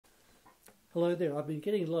Hello there, I've been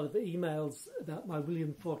getting a lot of emails about my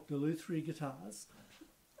William Falkiner Lutherie guitars,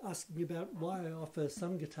 asking me about why I offer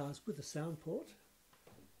some guitars with a sound port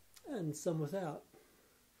and some without.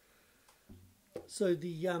 So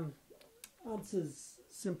the answer's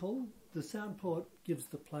simple. The sound port gives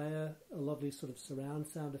the player a lovely sort of surround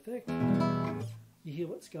sound effect. You hear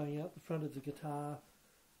what's going out the front of the guitar,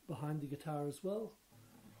 behind the guitar as well.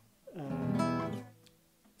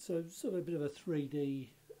 So sort of a bit of a 3D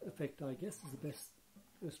effect, I guess, is the best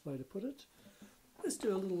way to put it. Let's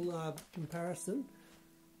do a little comparison.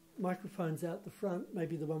 Microphones out the front,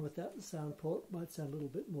 maybe the one without the sound port might sound a little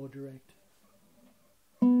bit more direct.